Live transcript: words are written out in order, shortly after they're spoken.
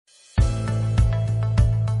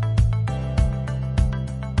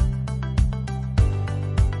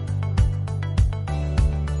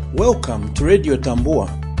Welcome to Radio Tambua,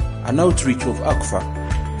 an outreach of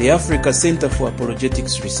ACFA, the Africa Center for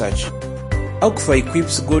Apologetics Research. ACFA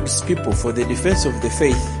equips God's people for the defense of the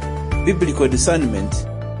faith, biblical discernment,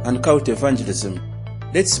 and cult evangelism.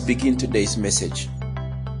 Let's begin today's message.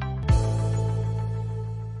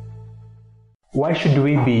 Why should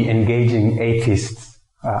we be engaging atheists,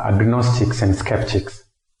 agnostics, and skeptics?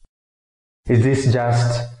 Is this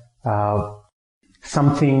just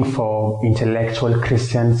something for intellectual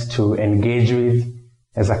Christians to engage with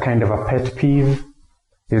as a kind of a pet peeve?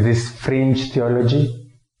 Is this fringe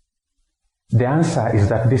theology? The answer is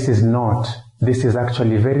that this is not. This is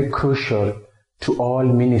actually very crucial to all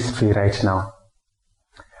ministry right now.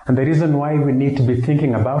 And the reason why we need to be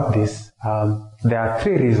thinking about this, there are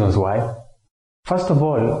three reasons why. First of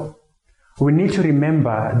all, we need to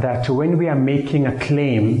remember that when we are making a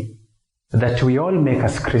claim that we all make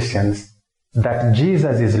as Christians, that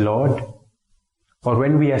Jesus is Lord, or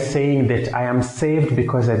when we are saying that I am saved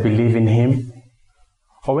because I believe in Him,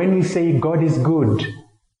 or when we say God is good,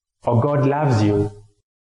 or God loves you,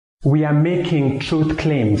 we are making truth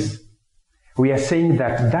claims. We are saying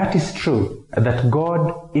that that is true, that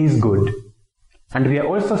God is good. And we are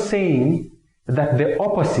also saying that the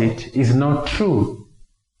opposite is not true.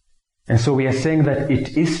 And so we are saying that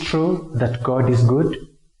it is true that God is good,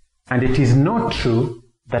 and it is not true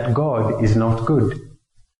that God is not good.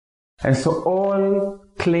 And so all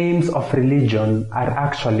claims of religion are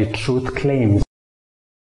actually truth claims.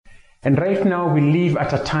 And right now we live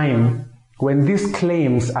at a time when these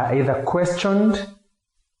claims are either questioned,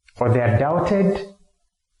 or they are doubted,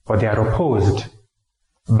 or they are opposed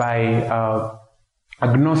by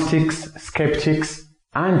agnostics, skeptics,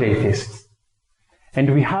 and atheists.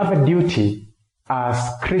 And we have a duty as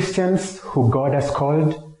Christians who God has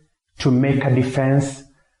called to make a defense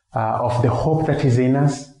of the hope that is in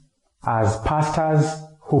us. As pastors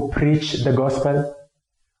who preach the gospel,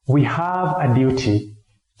 we have a duty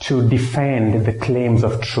to defend the claims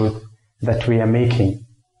of truth that we are making.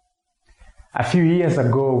 A few years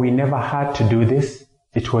ago, we never had to do this.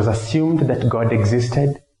 It was assumed that God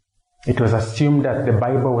existed. It was assumed that the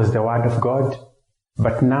Bible was the Word of God.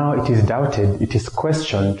 But now it is doubted, it is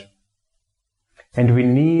questioned. And we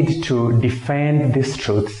need to defend these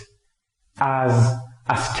truths as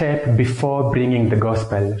a step before bringing the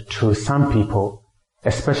gospel to some people,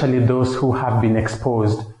 especially those who have been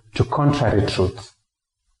exposed to contrary truths.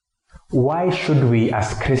 Why should we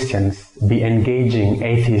as Christians be engaging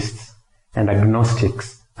atheists and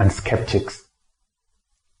agnostics and skeptics?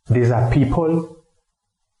 These are people.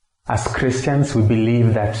 As Christians, we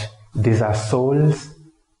believe that these are souls,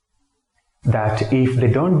 that if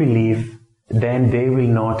they don't believe, then they will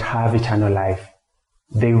not have eternal life.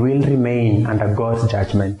 They will remain under God's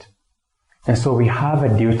judgment. And so we have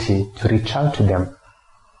a duty to reach out to them.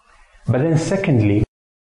 But then secondly,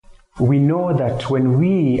 we know that when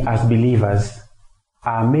we as believers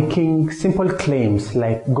are making simple claims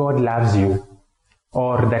like God loves you,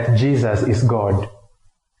 or that Jesus is God,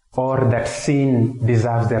 or that sin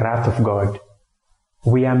deserves the wrath of God,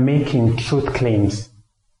 we are making truth claims.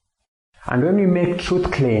 And when we make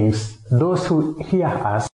truth claims, those who hear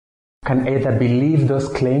us can either believe those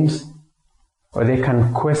claims, or they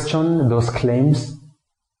can question those claims,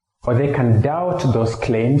 or they can doubt those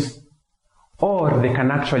claims, or they can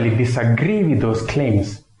actually disagree with those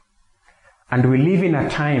claims. And we live in a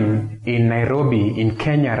time in Nairobi, in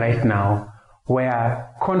Kenya right now,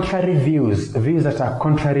 where contrary views that are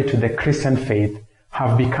contrary to the Christian faith,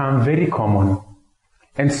 have become very common.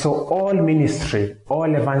 And so all ministry,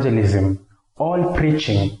 all evangelism, all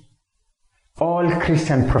preaching, all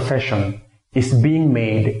Christian profession is being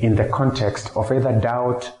made in the context of either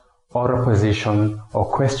doubt or opposition or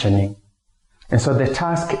questioning. And so the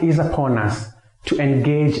task is upon us to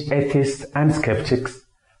engage atheists and skeptics,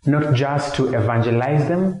 not just to evangelize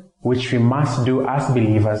them, which we must do as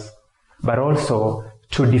believers, but also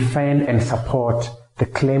to defend and support the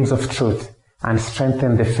claims of truth and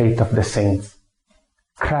strengthen the faith of the saints.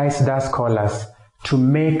 Christ does call us to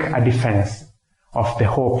make a defense of the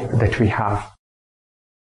hope that we have.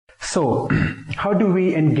 So, how do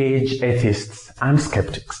we engage atheists and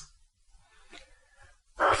skeptics?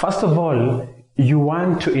 First of all, you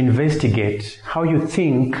want to investigate how you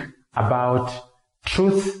think about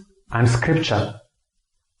truth and scripture.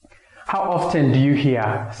 How often do you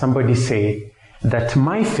hear somebody say that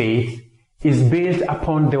my faith is built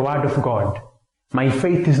upon the Word of God? My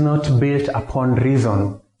faith is not built upon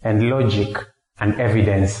reason and logic and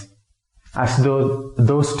evidence, as though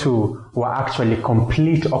those two were actually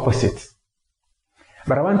complete opposites.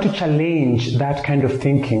 But I want to challenge that kind of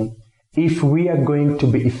thinking if we are going to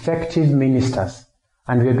be effective ministers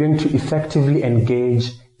and we're going to effectively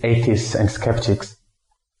engage atheists and skeptics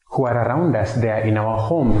who are around us. They are in our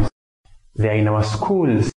homes, they are in our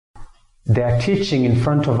schools, they are teaching in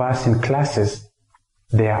front of us in classes,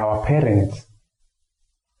 they are our parents.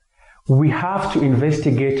 We have to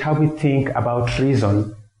investigate how we think about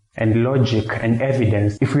reason and logic and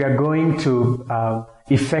evidence if we are going to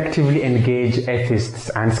effectively engage atheists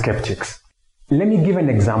and skeptics. Let me give an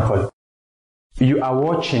example. You are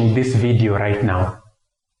watching this video right now.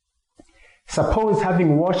 Suppose,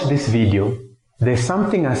 having watched this video, there's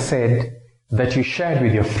something I said that you shared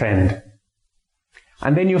with your friend.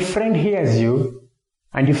 And then your friend hears you,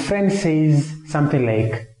 and your friend says something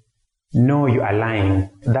like, "No, you are lying.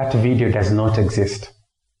 That video does not exist.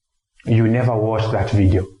 You never watched that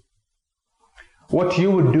video." What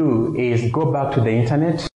you would do is go back to the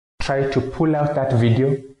internet, try to pull out that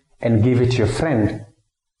video and give it to your friend.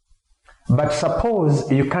 But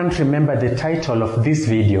suppose you can't remember the title of this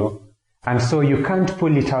video, and so you can't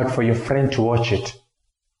pull it out for your friend to watch it.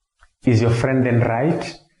 Is your friend then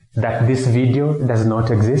right that this video does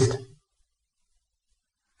not exist?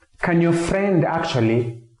 Can your friend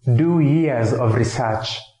actually do years of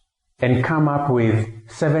research and come up with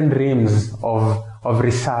 7 reams of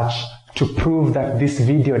research to prove that this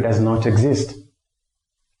video does not exist?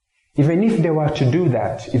 Even if they were to do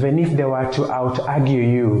that, even if they were to out-argue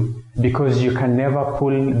you because you can never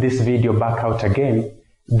pull this video back out again,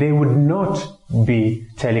 they would not be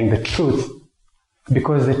telling the truth,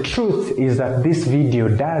 because the truth is that this video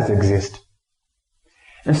does exist.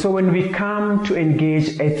 And so when we come to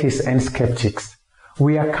engage atheists and skeptics,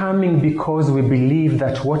 we are coming because we believe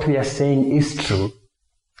that what we are saying is true.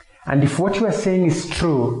 And if what we are saying is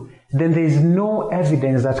true, then there is no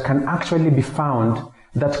evidence that can actually be found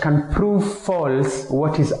that can prove false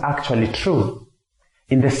what is actually true.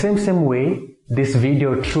 In the same way, this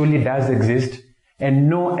video truly does exist, and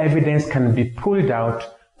no evidence can be pulled out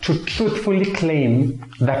to truthfully claim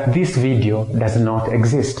that this video does not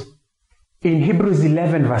exist. In Hebrews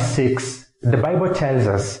 11 verse 6, the Bible tells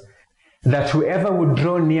us that whoever would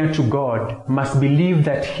draw near to God must believe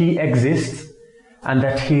that He exists and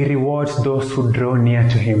that He rewards those who draw near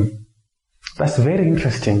to Him. That's very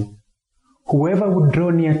interesting. Whoever would draw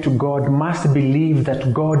near to God must believe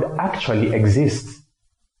that God actually exists.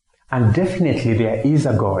 And definitely there is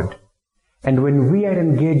a God. And when we are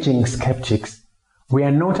engaging skeptics, we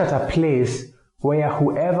are not at a place where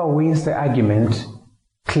whoever wins the argument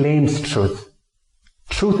claims truth.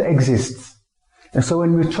 Truth exists. And so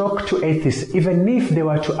when we talk to atheists, even if they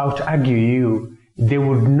were to out-argue you, they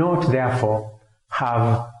would not therefore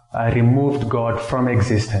have removed God from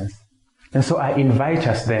existence. And so I invite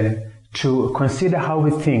us then to consider how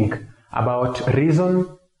we think about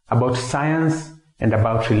reason, about science, and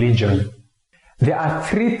about religion. There are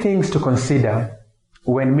 3 things to consider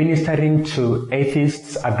when ministering to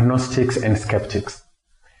atheists, agnostics, and skeptics.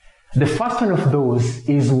 The first one of those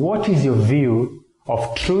is, what is your view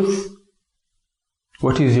of truth?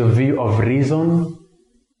 What is your view of reason?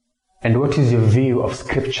 And what is your view of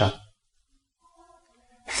scripture?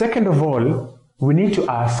 Second of all, we need to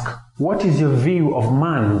ask, what is your view of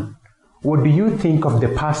man? What do you think of the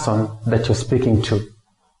person that you're speaking to?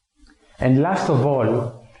 And last of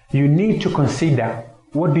all, you need to consider,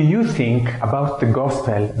 what do you think about the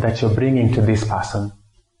gospel that you're bringing to this person?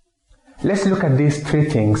 Let's look at these 3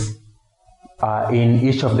 things in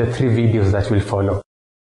each of the 3 videos that will follow.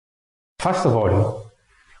 First of all,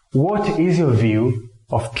 what is your view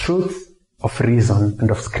of truth, of reason,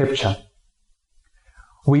 and of scripture?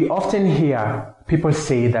 We often hear people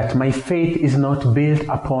say that my faith is not built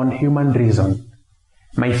upon human reason.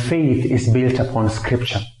 My faith is built upon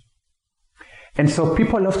scripture. And so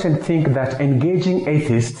people often think that engaging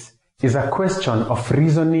atheists is a question of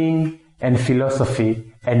reasoning and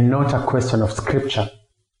philosophy and not a question of scripture.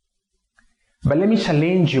 But let me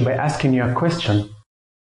challenge you by asking you a question.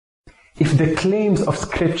 If the claims of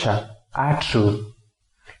scripture are true,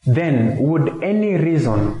 then would any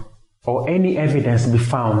reason or any evidence be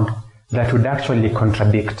found that would actually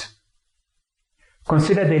contradict?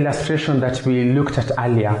 Consider the illustration that we looked at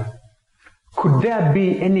earlier. Could there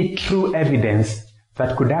be any true evidence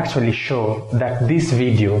that could actually show that this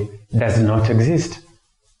video does not exist?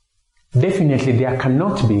 Definitely there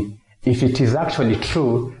cannot be, if it is actually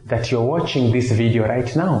true that you're watching this video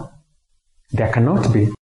right now. There cannot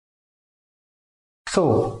be.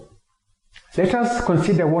 So, let us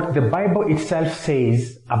consider what the Bible itself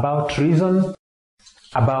says about reason,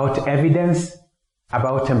 about evidence,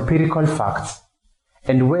 about empirical facts,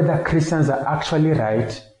 and whether Christians are actually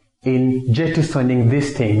right in jettisoning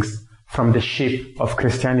these things from the ship of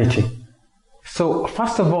Christianity. So,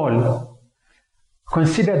 first of all,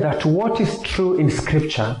 consider that what is true in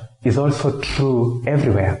Scripture is also true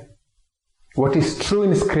everywhere. What is true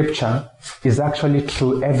in Scripture is actually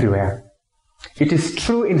true everywhere. It is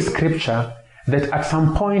true in Scripture that at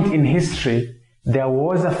some point in history, there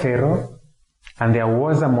was a Pharaoh, and there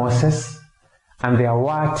was a Moses, and there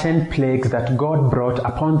were 10 plagues that God brought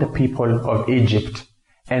upon the people of Egypt.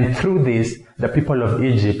 And through this, the people of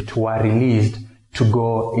Egypt were released to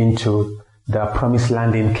go into the promised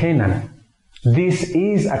land in Canaan. This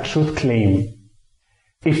is a truth claim.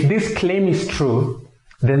 If this claim is true,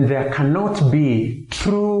 then there cannot be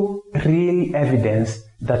true, real evidence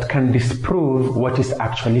that can disprove what is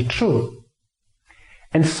actually true.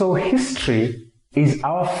 And so history is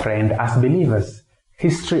our friend as believers.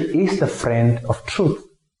 History is the friend of truth.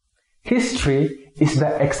 History is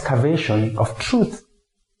the excavation of truth.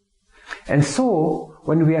 And so,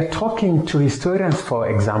 when we are talking to historians, for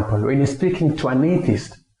example, when you're speaking to an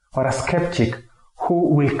atheist or a skeptic who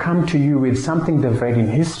will come to you with something they've read in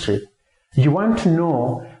history, you want to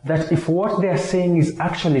know that if what they are saying is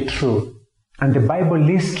actually true, and the Bible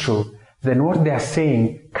is true, then what they are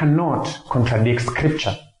saying cannot contradict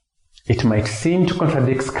Scripture. It might seem to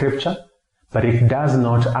contradict Scripture, but it does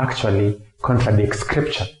not actually contradict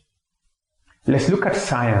Scripture. Let's look at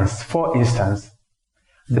science, for instance.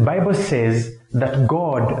 The Bible says that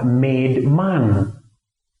God made man.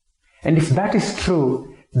 And if that is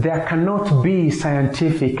true, there cannot be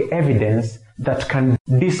scientific evidence that can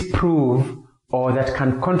disprove or that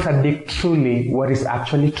can contradict truly what is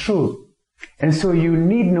actually true. And so you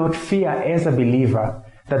need not fear as a believer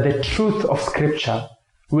that the truth of Scripture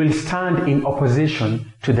will stand in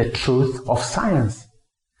opposition to the truth of science.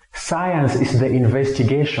 Science is the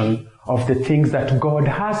investigation of the things that God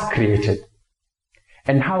has created.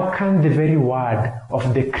 And how can the very word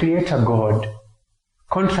of the Creator God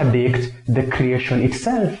contradict the creation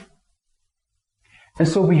itself? And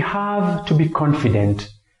so we have to be confident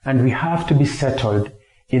and we have to be settled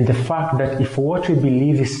in the fact that if what we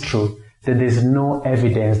believe is true, then there is no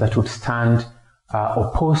evidence that would stand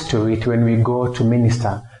opposed to it when we go to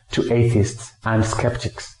minister to atheists and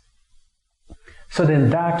skeptics. So then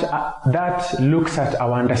that looks at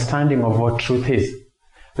our understanding of what truth is.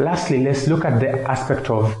 Lastly, let's look at the aspect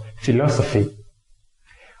of philosophy.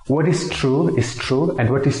 What is true, and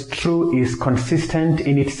what is true is consistent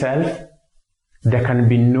in itself. There can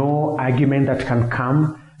be no argument that can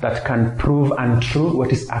come that can prove untrue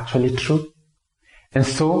what is actually true. And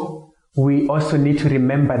so, we also need to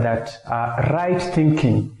remember that right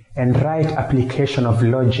thinking and right application of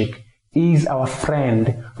logic is our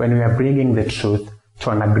friend when we are bringing the truth to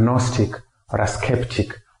an agnostic or a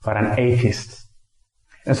skeptic or an atheist.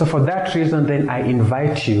 And so for that reason, then I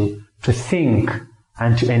invite you to think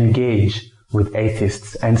and to engage with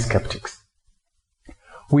atheists and skeptics.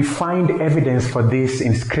 We find evidence for this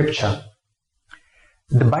in Scripture.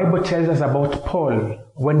 The Bible tells us about Paul.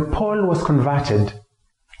 When Paul was converted,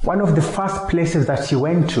 one of the first places that he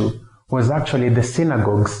went to was actually the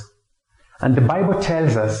synagogues. And the Bible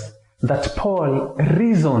tells us that Paul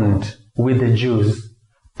reasoned with the Jews,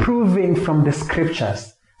 proving from the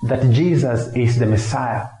Scriptures that Jesus is the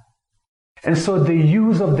Messiah. And so the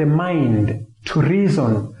use of the mind to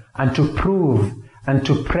reason and to prove and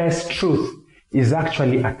to press truth is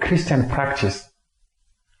actually a Christian practice.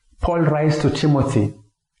 Paul writes to Timothy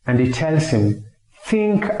and he tells him,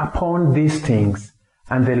 think upon these things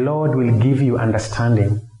and the Lord will give you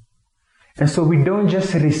understanding. And so we don't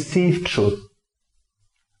just receive truth.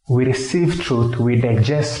 We receive truth, we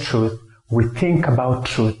digest truth, we think about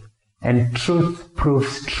truth, and truth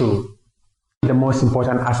proves true. The most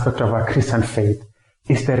important aspect of our Christian faith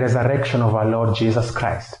is the resurrection of our Lord Jesus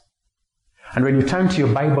Christ. And when you turn to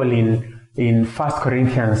your Bible in 1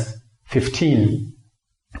 Corinthians 15,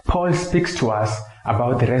 Paul speaks to us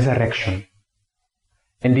about the resurrection.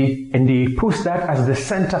 And he puts that as the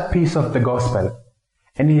centerpiece of the gospel.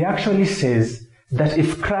 And he actually says that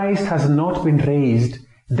if Christ has not been raised,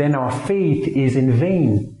 then our faith is in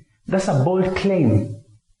vain. That's a bold claim.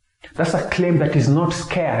 That's a claim that is not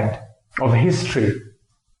scared of history,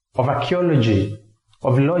 of archaeology,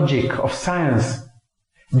 of logic, of science,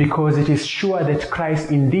 because it is sure that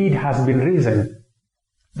Christ indeed has been risen.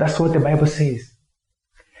 That's what the Bible says.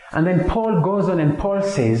 And then Paul goes on and Paul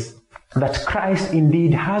says that Christ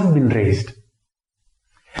indeed has been raised.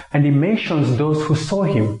 And he mentions those who saw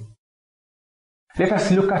him. Let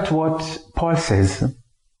us look at what Paul says.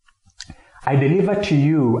 I deliver to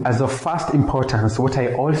you as of first importance what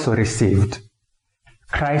I also received.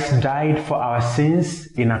 Christ died for our sins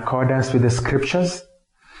in accordance with the Scriptures,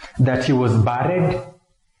 that he was buried,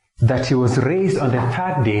 that he was raised on the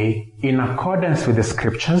third day in accordance with the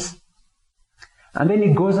Scriptures, And then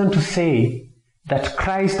he goes on to say that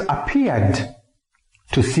Christ appeared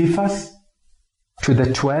to Cephas, to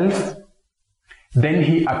the 12, then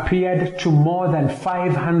he appeared to more than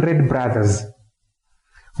 500 brothers,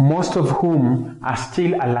 most of whom are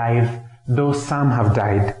still alive, though some have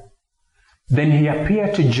died. Then he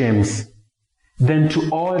appeared to James, then to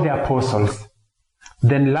all the apostles.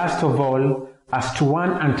 Then last of all, as to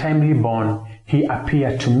one untimely born, he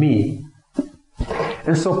appeared to me.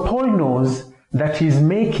 And so Paul knows that he's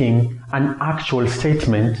making an actual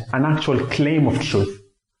statement, an actual claim of truth.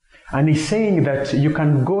 And he's saying that you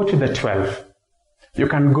can go to the 12, you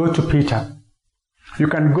can go to Peter, you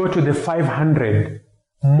can go to the 500,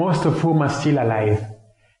 most of whom are still alive.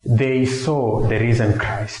 They saw the risen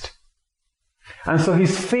Christ. And so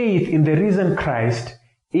his faith in the risen Christ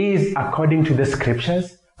is according to the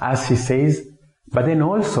scriptures, as he says, but then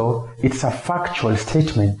also it's a factual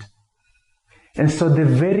statement. And so the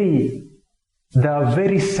very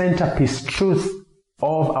centerpiece truth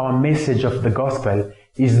of our message of the gospel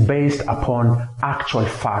is based upon actual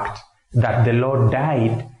fact that the Lord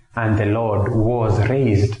died and the Lord was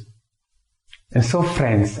raised. And so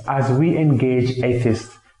friends, as we engage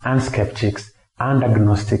atheists and skeptics and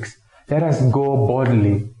agnostics, let us go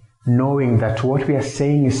boldly, knowing that what we are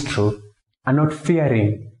saying is true, and not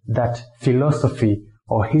fearing that philosophy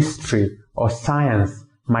or history or science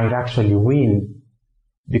might actually win,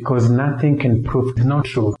 because nothing can prove it's not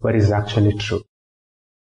true what is actually true.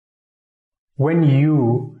 When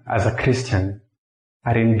you, as a Christian,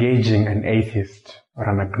 are engaging an atheist or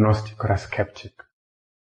an agnostic or a skeptic,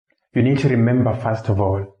 you need to remember, first of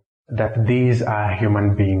all, that these are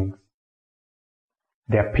human beings.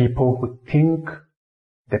 They are people who think,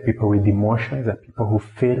 they're people with emotions, they're people who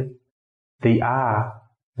feel. They are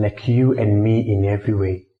like you and me in every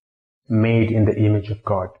way, made in the image of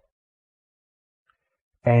God.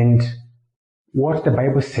 And what the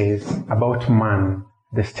Bible says about man,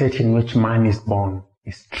 the state in which man is born,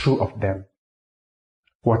 is true of them.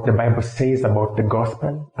 What the Bible says about the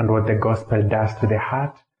gospel and what the gospel does to the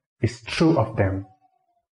heart is true of them.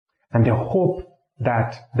 And the hope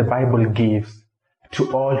that the Bible gives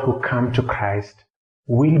to all who come to Christ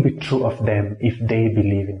will be true of them if they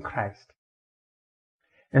believe in Christ.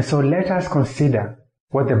 And so let us consider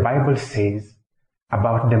what the Bible says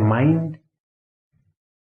about the mind,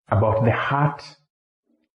 about the heart,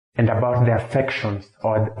 and about the affections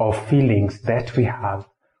or feelings that we have,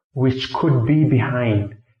 which could be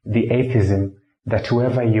behind the atheism that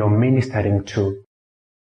whoever you're ministering to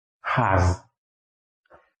has.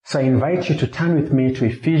 So I invite you to turn with me to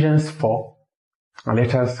Ephesians 4, and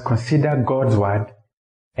let us consider God's word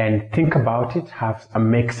and think about it,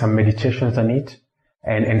 make some meditations on it,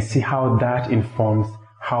 and see how that informs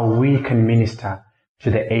how we can minister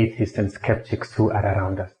to the atheists and skeptics who are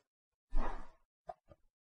around us.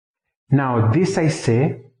 Now this I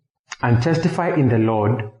say, and testify in the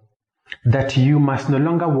Lord, that you must no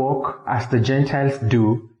longer walk as the Gentiles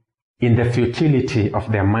do in the futility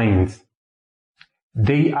of their minds.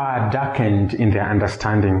 They are darkened in their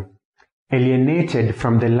understanding, alienated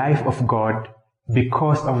from the life of God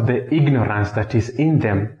because of the ignorance that is in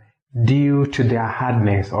them due to their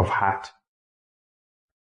hardness of heart.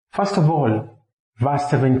 First of all, verse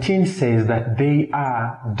 17 says that they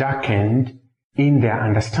are darkened in their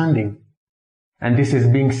understanding. And this is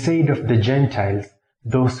being said of the Gentiles,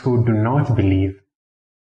 those who do not believe.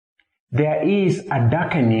 There is a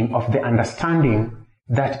darkening of the understanding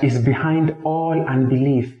that is behind all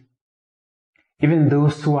unbelief. Even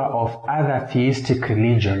those who are of other theistic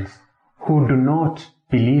religions, who do not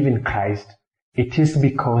believe in Christ, it is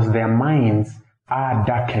because their minds are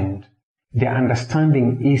darkened. Their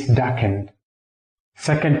understanding is darkened.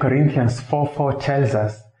 2 Corinthians 4:4 tells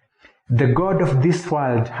us, the God of this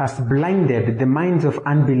world has blinded the minds of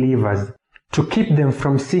unbelievers to keep them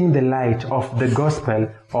from seeing the light of the gospel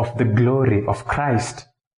of the glory of Christ.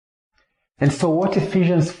 And so what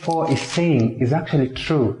Ephesians 4 is saying is actually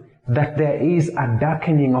true, that there is a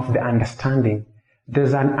darkening of the understanding.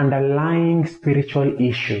 There's an underlying spiritual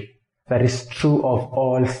issue that is true of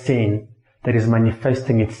all sin that is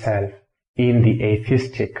manifesting itself in the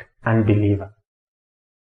atheistic unbeliever.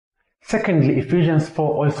 Secondly, Ephesians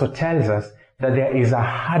 4 also tells us that there is a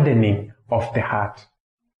hardening of the heart.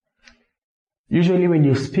 Usually when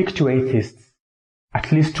you speak to atheists,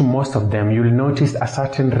 at least to most of them, you'll notice a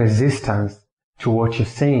certain resistance to what you're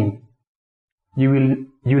saying. You'll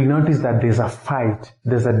notice that there's a fight,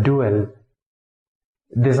 there's a duel,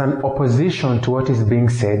 there's an opposition to what is being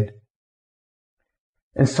said.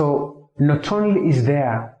 And so not only is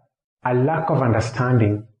there a lack of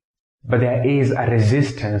understanding, but there is a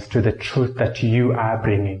resistance to the truth that you are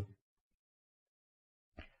bringing.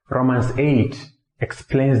 Romans 8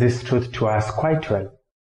 explains this truth to us quite well.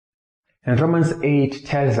 And Romans 8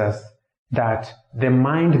 tells us that the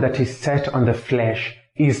mind that is set on the flesh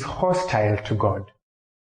is hostile to God.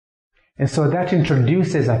 And so that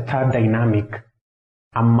introduces a third dynamic,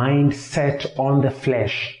 a mind set on the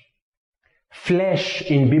flesh. Flesh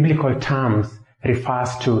in biblical terms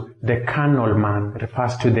refers to the carnal man,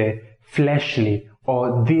 refers to the fleshly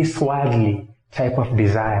or this worldly type of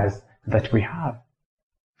desires that we have.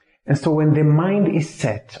 And so when the mind is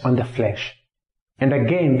set on the flesh, and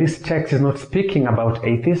again, this text is not speaking about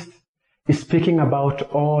atheists, it's speaking about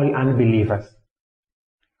all unbelievers.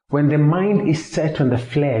 When the mind is set on the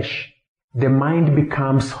flesh, the mind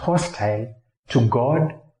becomes hostile to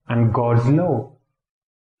God and God's law.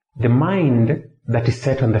 The mind that is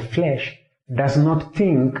set on the flesh does not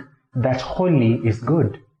think that holy is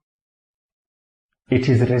good. It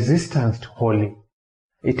is resistance to holy.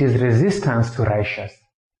 It is resistance to righteous.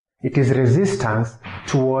 It is resistance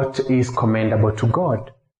to what is commendable to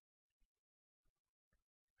God.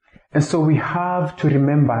 And so we have to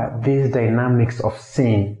remember these dynamics of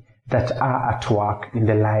sin that are at work in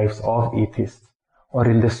the lives of atheists, or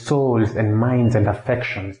in the souls and minds and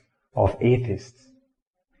affections of atheists.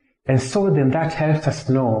 And so then that helps us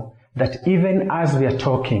know that even as we are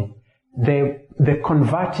talking, the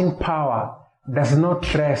converting power does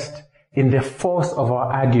not rest in the force of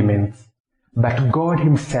our arguments, but God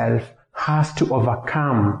Himself has to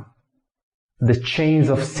overcome the chains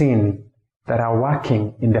of sin that are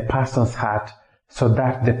working in the person's heart so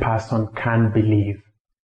that the person can believe.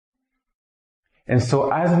 And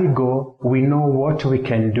so as we go, we know what we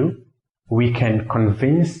can do. We can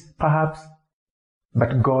convince, perhaps,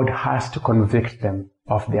 but God has to convict them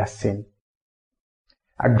of their sin.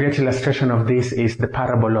 A great illustration of this is the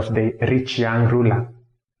parable of the rich young ruler.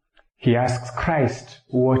 He asks Christ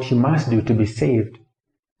what he must do to be saved,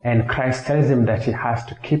 and Christ tells him that he has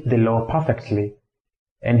to keep the law perfectly,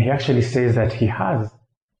 and he actually says that he has.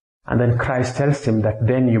 And then Christ tells him that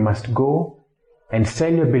then you must go and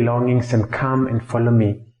sell your belongings and come and follow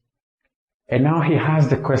me. And now he has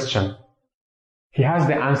the question. He has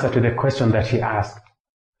the answer to the question that he asked.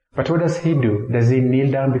 But what does he do? Does he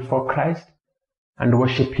kneel down before Christ and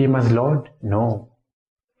worship him as Lord? No.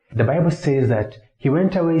 The Bible says that he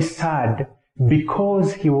went away sad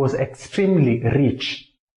because he was extremely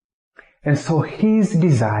rich. And so his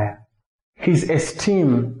desire, his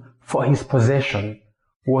esteem for his possession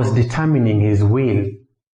was determining his will.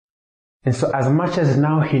 And so as much as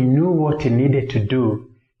now he knew what he needed to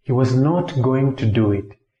do, he was not going to do it.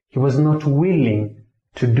 He was not willing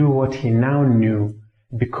to do what he now knew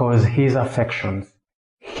because his affections,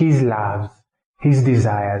 his loves, his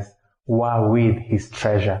desires were with his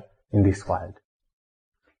treasure in this world.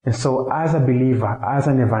 And so as a believer, as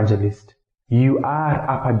an evangelist, you are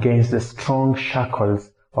up against the strong shackles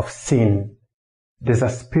of sin. There's a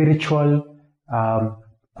spiritual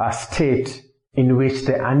state in which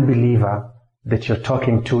the unbeliever that you're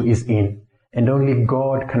talking to is in, and only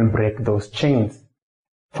God can break those chains.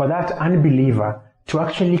 For that unbeliever to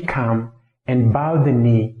actually come and bow the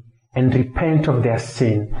knee and repent of their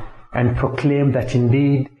sin and proclaim that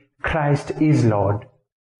indeed Christ is Lord,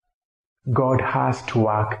 God has to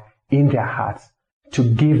work in their hearts to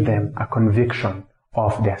give them a conviction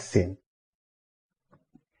of their sin.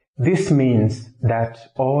 This means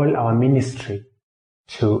that all our ministry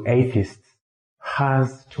to atheists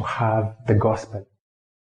has to have the gospel.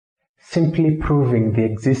 Simply proving the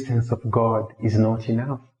existence of God is not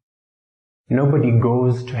enough. Nobody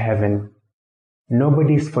goes to heaven.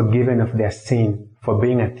 Nobody is forgiven of their sin for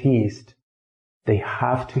being a theist. They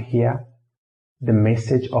have to hear the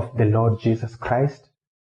message of the Lord Jesus Christ.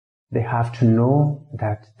 They have to know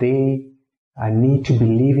that they need to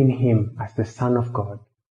believe in Him as the Son of God,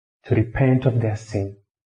 to repent of their sin,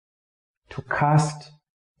 to cast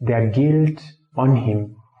their guilt on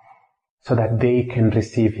Him so that they can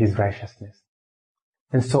receive His righteousness.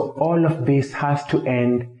 And so all of this has to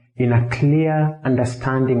end in a clear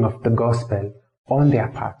understanding of the gospel on their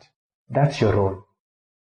part. That's your role.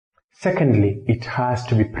 Secondly, it has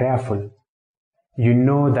to be prayerful. You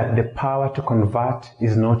know that the power to convert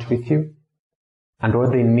is not with you, and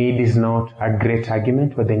what they need is not a great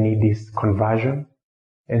argument. What they need is conversion.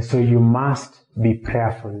 And so you must be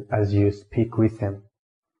prayerful as you speak with them.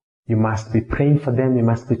 You must be praying for them. You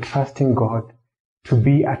must be trusting God to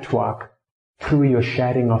be at work through your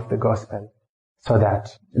sharing of the gospel so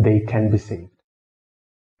that they can be saved.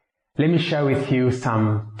 Let me share with you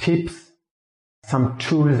some tips, some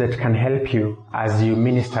tools that can help you as you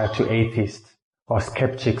minister to atheists or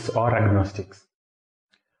skeptics or agnostics.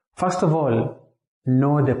 First of all,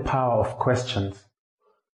 know the power of questions.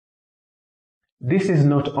 this is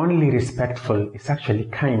not only respectful, it's actually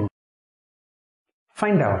kind.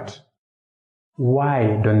 Find out,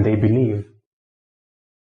 why don't they believe?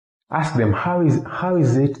 Ask them, how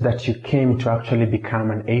is it that you came to actually become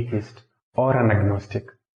an atheist or an agnostic?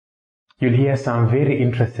 You'll hear some very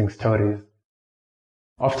interesting stories.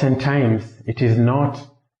 Oftentimes, it is not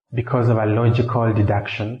because of a logical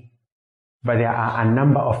deduction, but there are a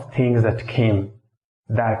number of things that came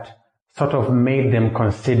that sort of made them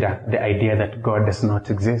consider the idea that God does not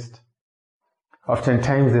exist.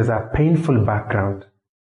 Oftentimes, there's a painful background.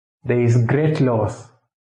 There is great loss.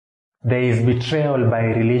 There is betrayal by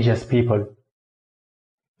religious people.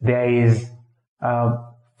 There is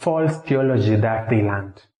false theology that they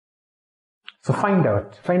learned. So find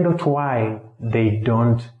out why they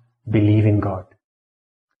don't believe in God.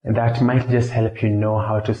 And that might just help you know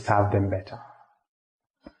how to serve them better.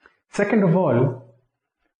 Second of all,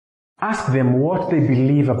 ask them what they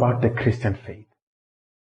believe about the Christian faith.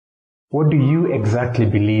 What do you exactly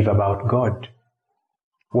believe about God?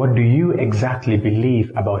 What do you exactly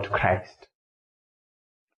believe about Christ?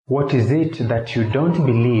 What is it that you don't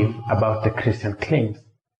believe about the Christian claims?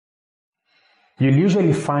 You'll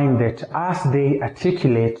usually find that as they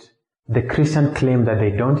articulate the Christian claim that they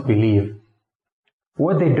don't believe,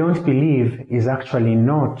 what they don't believe is actually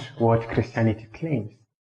not what Christianity claims.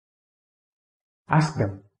 Ask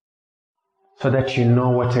them so that you know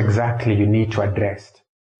what exactly you need to address.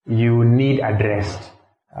 You need addressed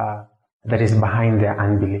that is behind their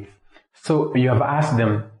unbelief. So you have asked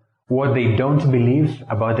them what they don't believe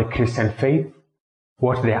about the Christian faith,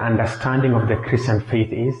 what their understanding of the Christian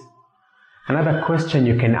faith is. Another question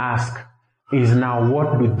you can ask is now,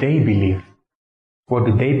 what do they believe? What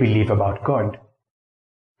do they believe about God?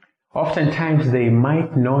 Oftentimes they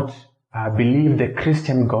might not believe the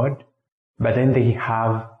Christian God, but then they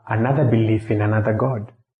have another belief in another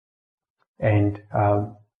God. And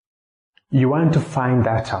you want to find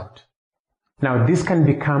that out. Now, this can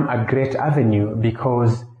become a great avenue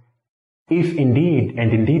because if indeed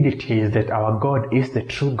it is that our God is the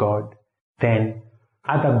true God, then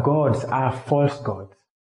other gods are false gods.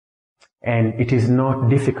 And it is not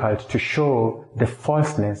difficult to show the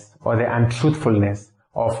falseness or the untruthfulness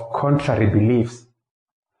of contrary beliefs.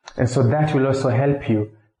 And so that will also help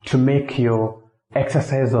you to make your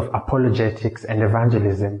exercise of apologetics and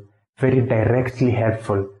evangelism very directly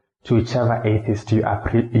helpful to whichever atheist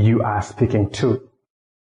you are speaking to.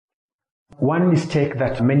 One mistake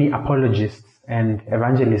that many apologists and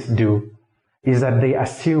evangelists do is that they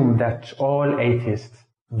assume that all atheists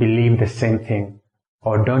believe the same thing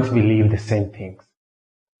or don't believe the same things.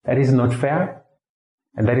 That is not fair,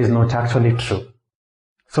 and that is not actually true.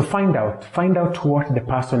 So find out what the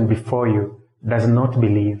person before you does not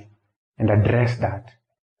believe and address that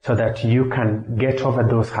so that you can get over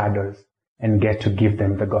those hurdles and get to give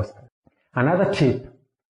them the gospel. Another tip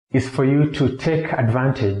is for you to take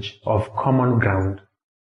advantage of common ground.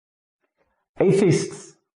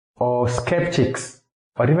 Atheists or skeptics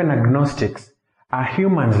or even agnostics are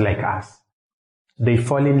humans like us. They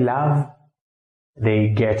fall in love, they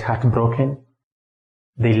get heartbroken,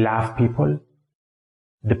 they love people,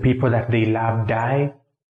 the people that they love die,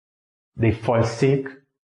 they fall sick.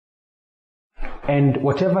 And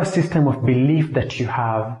whatever system of belief that you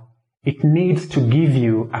have, it needs to give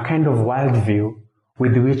you a kind of worldview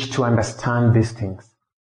with which to understand these things.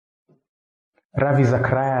 Ravi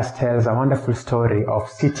Zacharias tells a wonderful story of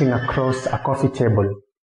sitting across a coffee table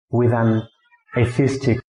with an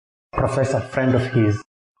atheistic professor friend of his,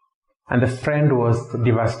 and the friend was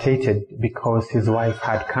devastated because his wife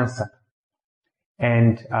had cancer.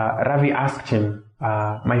 And Ravi asked him,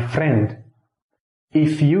 my friend,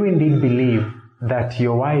 if you indeed believe that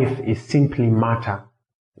your wife is simply matter,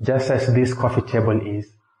 just as this coffee table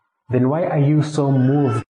is, then why are you so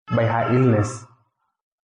moved by her illness?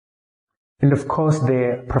 And of course,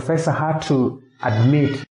 the professor had to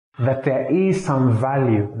admit that there is some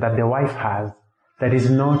value that the wife has that is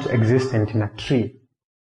not existent in a tree.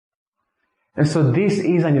 And so this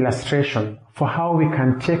is an illustration for how we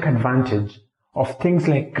can take advantage of things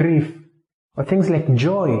like grief or things like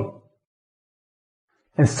joy.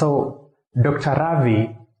 And so Dr.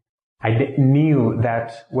 Ravi knew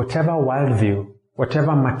that whatever worldview,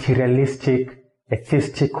 whatever materialistic,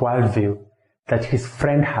 atheistic worldview that his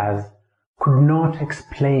friend has could not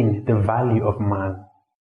explain the value of man.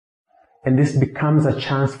 And this becomes a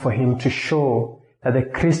chance for him to show that the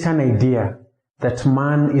Christian idea that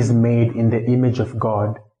man is made in the image of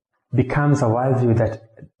God becomes a worldview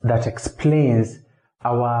that explains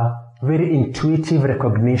our very intuitive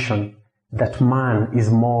recognition that man is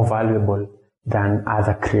more valuable than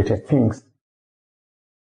other created things.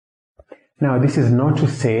 Now, this is not to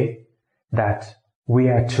say that we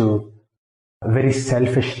are to very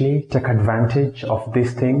selfishly take advantage of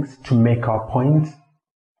these things to make our points.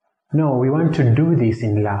 No, we want to do this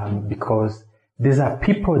in love because these are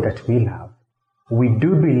people that we love. We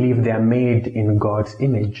do believe they are made in God's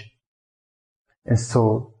image. And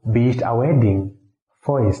so, be it a wedding,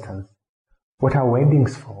 for instance. What are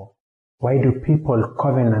weddings for? Why do people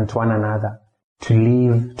covenant one another to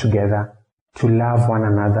live together, to love one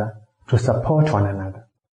another, to support one another?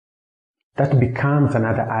 That becomes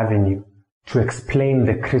another avenue to explain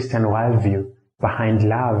the Christian worldview behind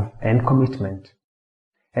love and commitment,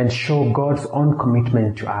 and show God's own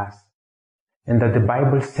commitment to us, and that the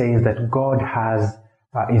Bible says that God has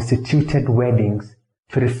instituted weddings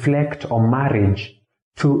to reflect, or marriage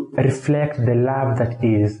to reflect the love that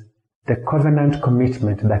is, the covenant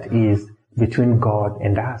commitment that is between God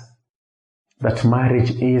and us. That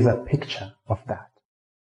marriage is a picture of that.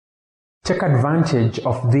 Take advantage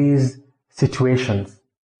of these situations.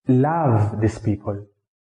 Love these people.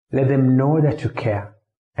 Let them know that you care,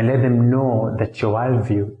 and let them know that your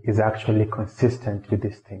worldview is actually consistent with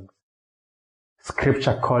these things.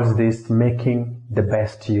 Scripture calls this making the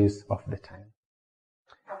best use of the time.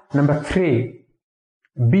 Number 3,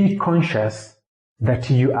 be conscious that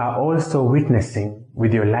you are also witnessing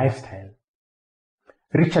with your lifestyle.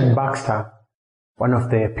 Richard Baxter, one of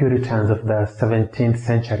the Puritans of the 17th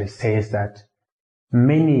century, says that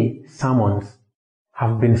many sermons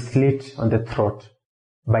have been slit on the throat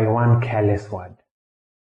by one careless word.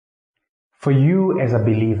 For you as a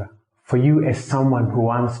believer, for you as someone who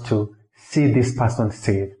wants to see this person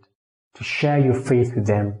saved, to share your faith with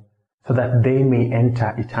them so that they may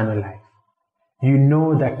enter eternal life, you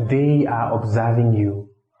know that they are observing you.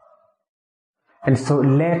 And so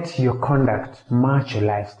let your conduct match your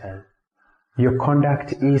lifestyle. Your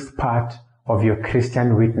conduct is part of your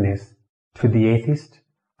Christian witness to the atheist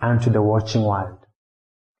and to the watching world.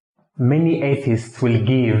 Many atheists will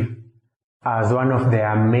give as one of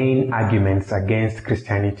their main arguments against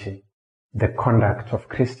Christianity the conduct of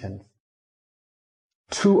Christians.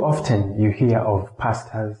 Too often you hear of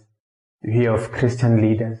pastors, you hear of Christian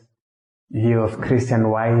leaders, you hear of Christian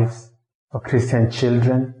wives or Christian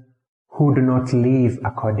children who do not live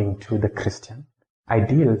according to the Christian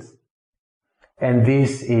ideals. And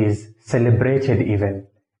this is celebrated even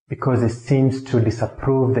because it seems to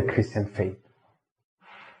disapprove the Christian faith.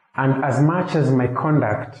 And as much as my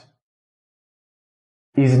conduct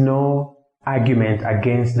is no argument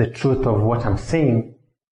against the truth of what I'm saying,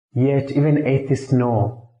 yet even atheists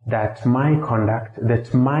know that my conduct,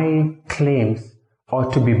 that my claims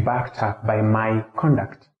ought to be backed up by my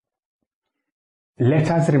conduct.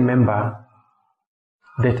 Let us remember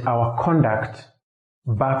that our conduct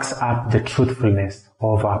backs up the truthfulness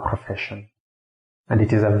of our profession. And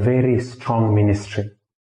it is a very strong ministry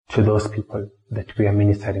to those people that we are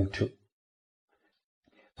ministering to.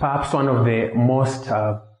 Perhaps one of the most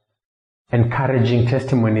encouraging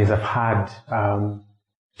testimonies I've had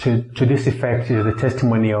to this effect is the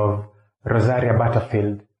testimony of Rosaria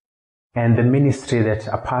Butterfield and the ministry that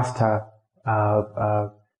a pastor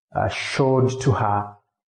showed to her,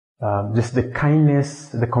 just the kindness,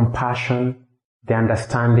 the compassion, the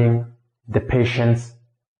understanding, the patience,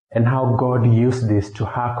 and how God used this to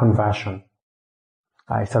her conversion.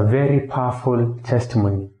 It's a very powerful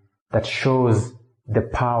testimony that shows the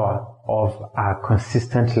power of a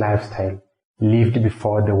consistent lifestyle lived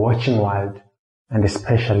before the watching world, and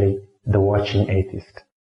especially the watching atheist.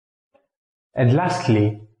 And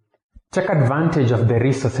lastly, take advantage of the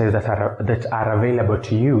resources that are available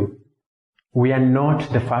to you. We are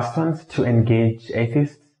not the first ones to engage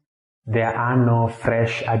atheists. There are no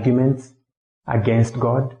fresh arguments against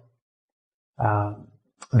God.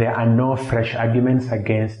 There are no fresh arguments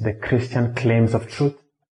against the Christian claims of truth.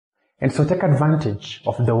 And so take advantage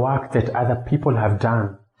of the work that other people have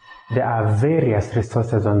done. There are various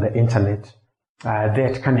resources on the internet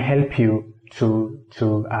that can help you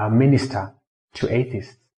to minister to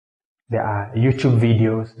atheists. There are YouTube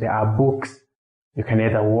videos, there are books. You can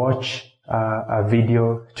either watch a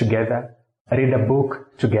video together, read a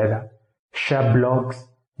book together, share blogs,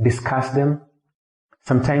 discuss them.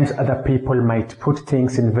 Sometimes other people might put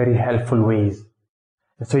things in very helpful ways.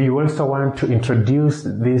 So you also want to introduce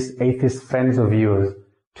these atheist friends of yours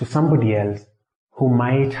to somebody else who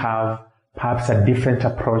might have perhaps a different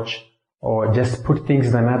approach, or just put things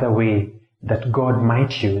in another way that God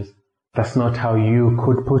might use. That's not how you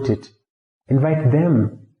could put it. Invite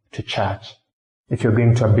them to church, if you're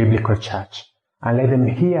going to a biblical church, and let them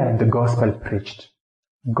hear the gospel preached.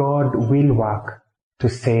 God will work to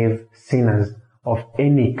save sinners of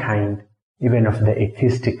any kind, even of the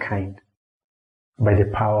atheistic kind. by the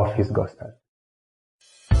power of his gospel.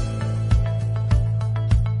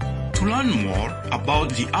 To learn more about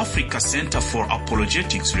the Africa Center for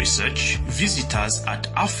Apologetics Research, visit us at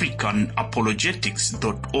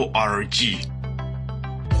africanapologetics.org.